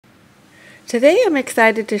Today I'm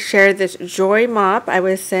excited to share this JOYMOOP I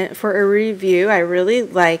was sent for a review. I really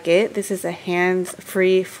like it. This is a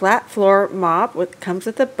hands-free flat floor mop that comes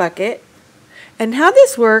with a bucket. And how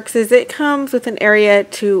this works is it comes with an area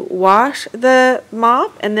to wash the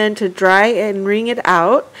mop and then to dry and wring it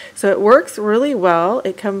out. So it works really well.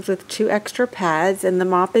 It comes with 2 extra pads and the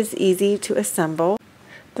mop is easy to assemble.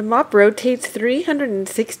 The mop rotates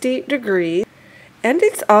 360 degrees. And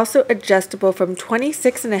it's also adjustable from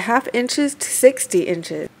 26.5 inches to 60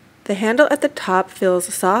 inches. The handle at the top feels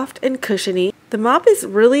soft and cushiony. The mop is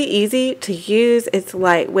really easy to use, it's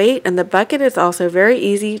lightweight, and the bucket is also very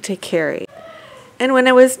easy to carry. And when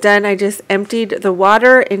I was done, I just emptied the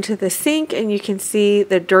water into the sink and you can see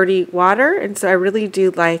the dirty water, and so I really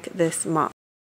do like this mop.